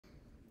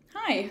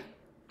Hi,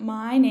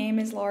 my name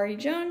is Laurie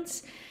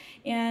Jones,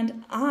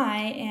 and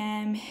I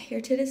am here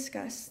to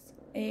discuss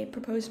a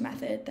proposed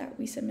method that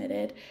we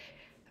submitted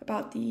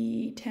about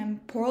the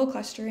temporal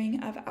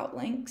clustering of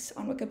outlinks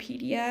on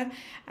Wikipedia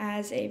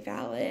as a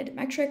valid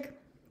metric.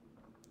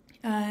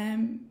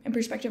 In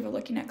perspective of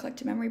looking at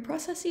collective memory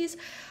processes,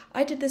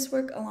 I did this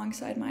work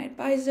alongside my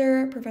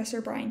advisor,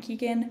 Professor Brian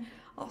Keegan,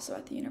 also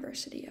at the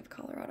University of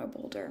Colorado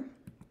Boulder.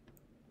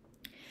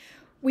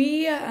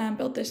 We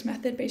built this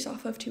method based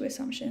off of two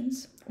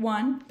assumptions.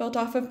 One, built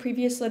off of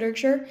previous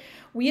literature,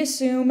 we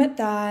assume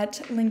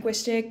that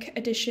linguistic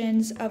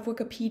editions of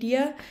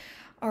Wikipedia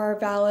are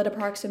valid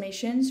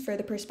approximations for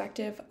the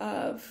perspective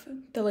of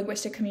the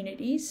linguistic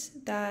communities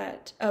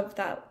of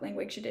that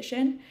language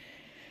edition.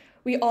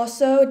 We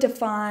also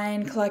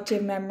define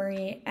collective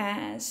memory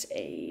as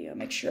a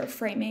mixture of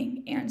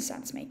framing and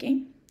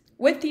sense-making.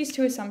 With these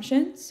two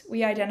assumptions,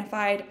 we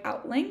identified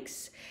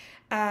outlinks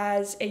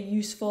as a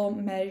useful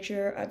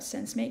measure of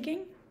sense-making.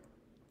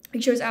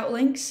 We chose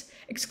outlinks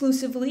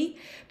exclusively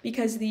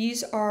because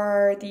these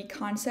are the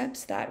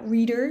concepts that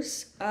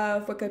readers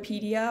of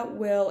Wikipedia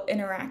will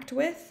interact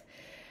with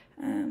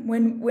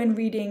when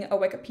reading a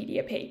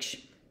Wikipedia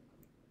page.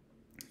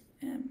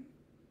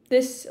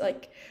 This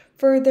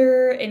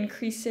further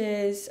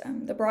increases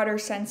the broader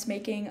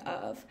sense-making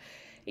of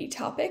a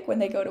topic when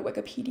they go to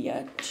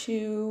Wikipedia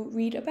to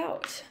read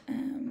about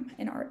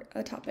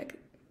a topic.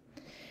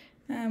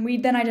 We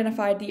then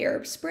identified the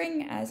Arab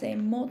Spring as a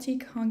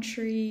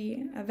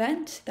multi-country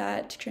event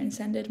that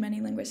transcended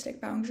many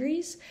linguistic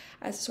boundaries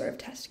as a sort of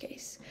test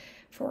case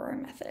for our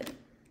method.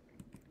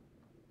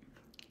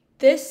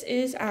 This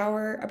is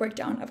a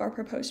breakdown of our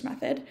proposed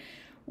method.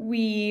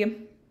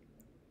 We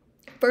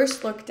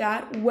first looked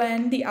at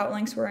when the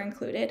outlinks were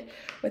included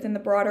within the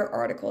broader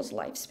article's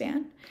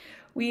lifespan.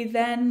 We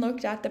then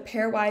looked at the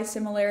pairwise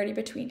similarity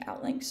between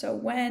outlinks, so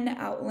when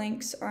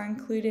outlinks are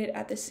included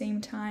at the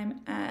same time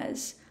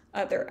as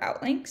other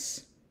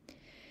outlinks.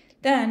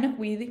 Then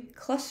we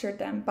clustered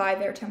them by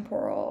their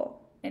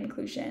temporal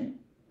inclusion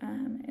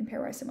and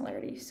pairwise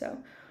similarity. So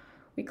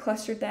we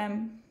clustered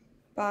them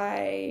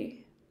by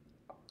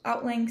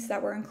outlinks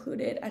that were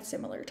included at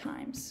similar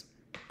times.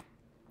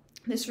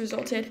 This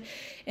resulted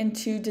in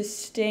two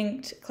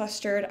distinct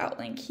clustered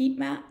outlink heat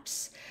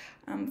maps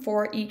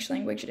for each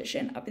language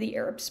edition of the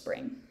Arab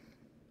Spring.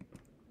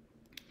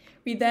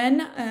 We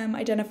then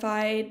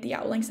identified the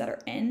outlinks that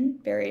are in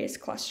various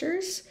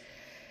clusters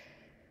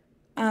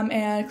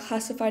and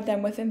classified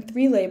them within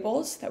three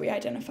labels that we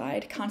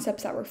identified: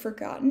 concepts that were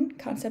forgotten,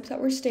 concepts that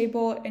were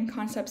stable, and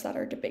concepts that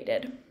are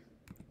debated.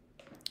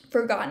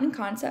 Forgotten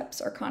concepts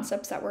are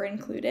concepts that were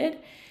included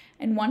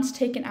and once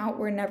taken out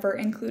were never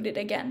included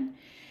again.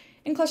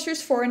 In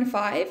clusters 4 and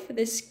 5,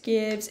 this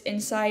gives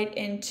insight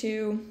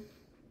into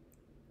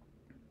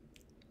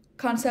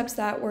concepts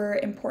that were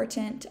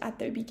important at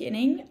the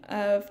beginning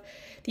of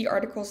the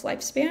article's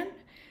lifespan,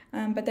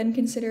 but then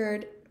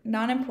considered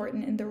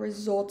non-important in the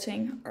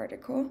resulting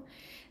article.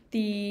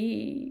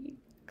 The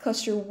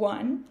cluster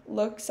 1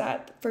 looks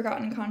at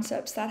forgotten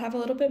concepts that have a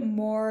little bit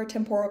more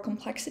temporal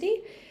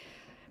complexity,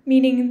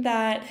 meaning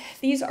that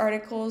these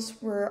articles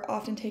were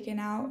often taken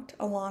out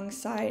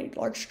alongside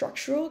large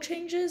structural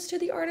changes to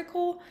the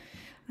article.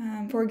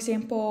 For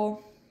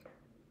example,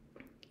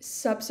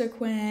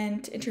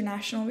 subsequent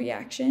international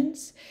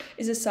reactions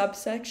is a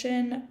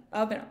subsection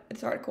of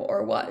this article,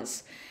 or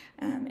was.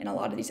 And a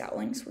lot of these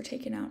outlinks were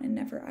taken out and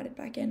never added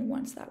back in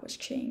once that was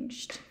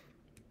changed.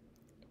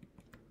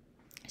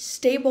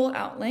 Stable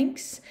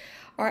outlinks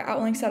are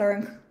outlinks that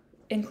are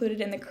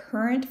included in the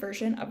current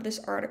version of this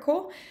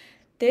article.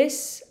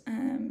 This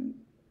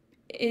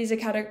is a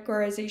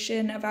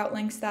categorization of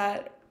outlinks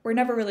that were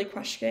never really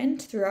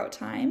questioned throughout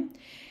time.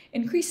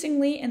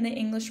 Increasingly, in the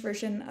English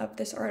version of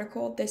this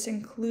article, this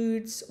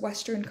includes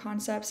Western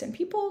concepts and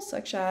people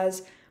such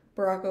as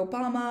Barack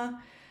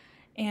Obama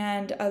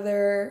and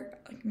other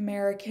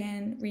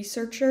American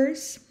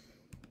researchers.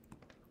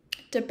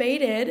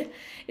 Debated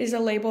is a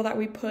label that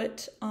we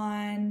put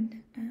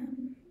on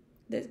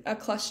a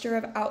cluster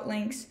of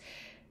outlinks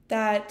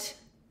that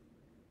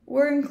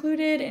were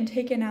included and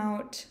taken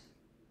out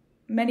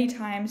many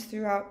times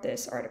throughout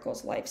this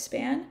article's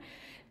lifespan.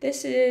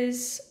 This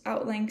is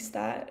outlinks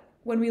that,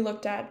 when we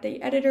looked at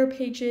the editor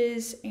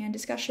pages and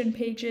discussion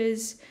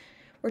pages,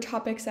 were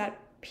topics that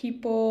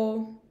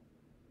people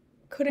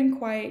couldn't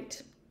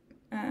quite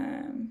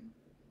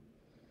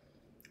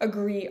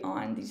agree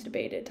on, these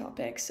debated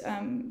topics.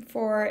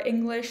 For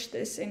English,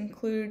 this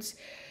includes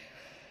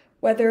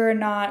whether or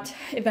not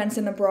events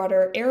in the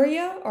broader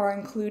area are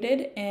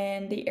included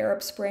in the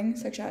Arab Spring,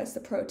 such as the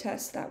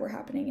protests that were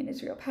happening in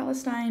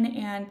Israel-Palestine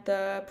and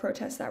the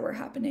protests that were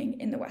happening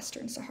in the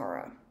Western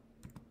Sahara.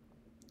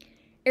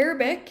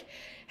 Arabic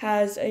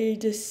has a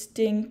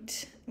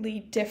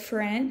distinctly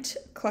different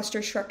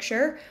cluster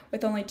structure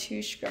with only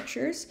two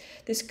structures.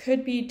 This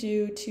could be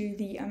due to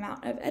the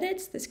amount of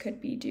edits. This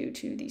could be due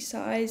to the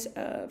size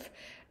of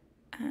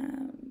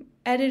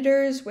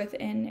editors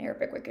within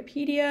Arabic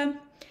Wikipedia.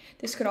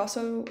 This could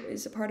also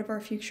is a part of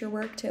our future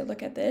work to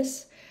look at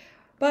this.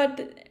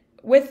 But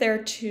with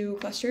their two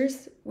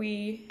clusters,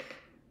 we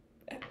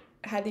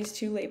had these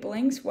two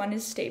labelings. One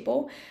is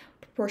stable,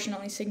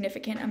 proportionally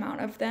significant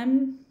amount of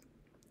them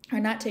are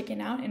not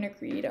taken out and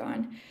agreed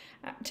on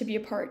to be a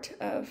part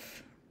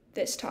of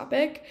this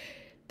topic.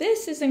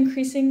 This is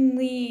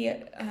increasingly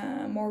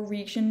more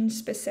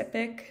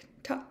region-specific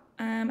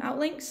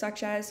outlinks,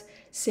 such as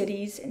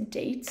cities and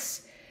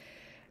dates,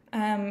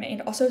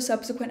 and also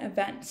subsequent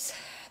events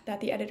that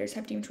the editors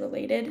have deemed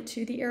related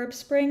to the Arab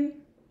Spring.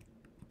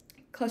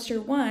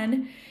 Cluster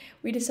 1,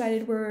 we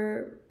decided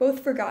were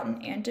both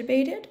forgotten and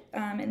debated,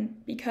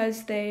 and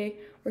because they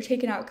were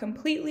taken out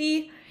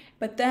completely,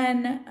 but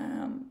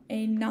then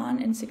a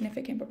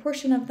non-insignificant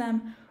proportion of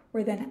them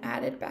were then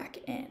added back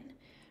in.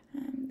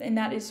 And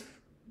that is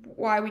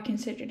why we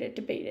considered it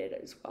debated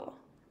as well.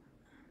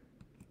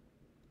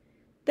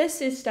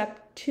 This is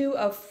step 2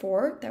 of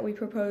 4 that we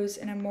propose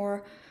in a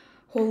more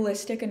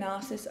holistic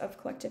analysis of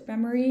collective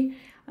memory.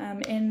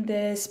 In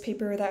this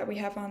paper that we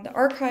have on the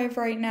archive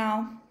right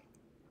now,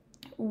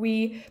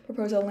 we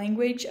propose a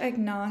language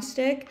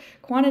agnostic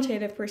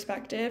quantitative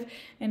perspective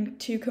and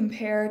to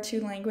compare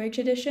two language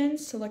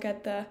editions to look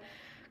at the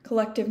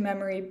collective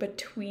memory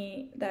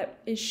between that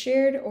is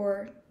shared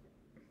or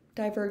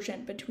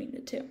divergent between the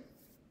two.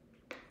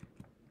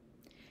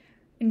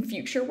 In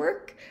future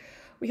work,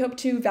 we hope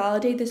to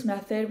validate this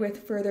method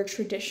with further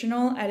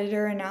traditional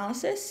editor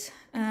analysis.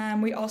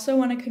 We also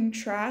want to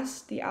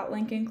contrast the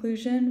outlink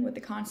inclusion with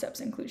the concepts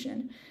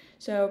inclusion.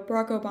 So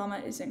Barack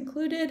Obama is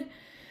included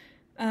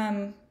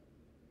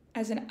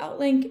as an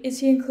outlink. Is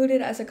he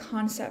included as a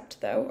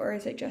concept though, or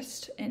is it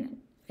just an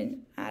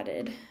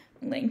added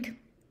link?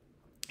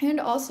 And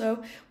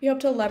also, we hope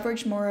to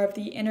leverage more of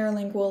the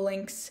interlingual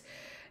links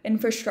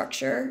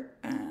infrastructure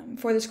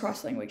for this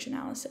cross-language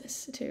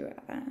analysis to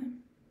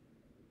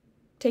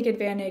take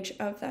advantage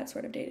of that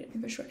sort of data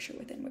infrastructure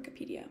within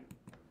Wikipedia.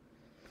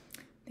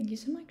 Thank you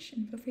so much,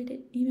 and feel free to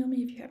email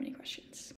me if you have any questions.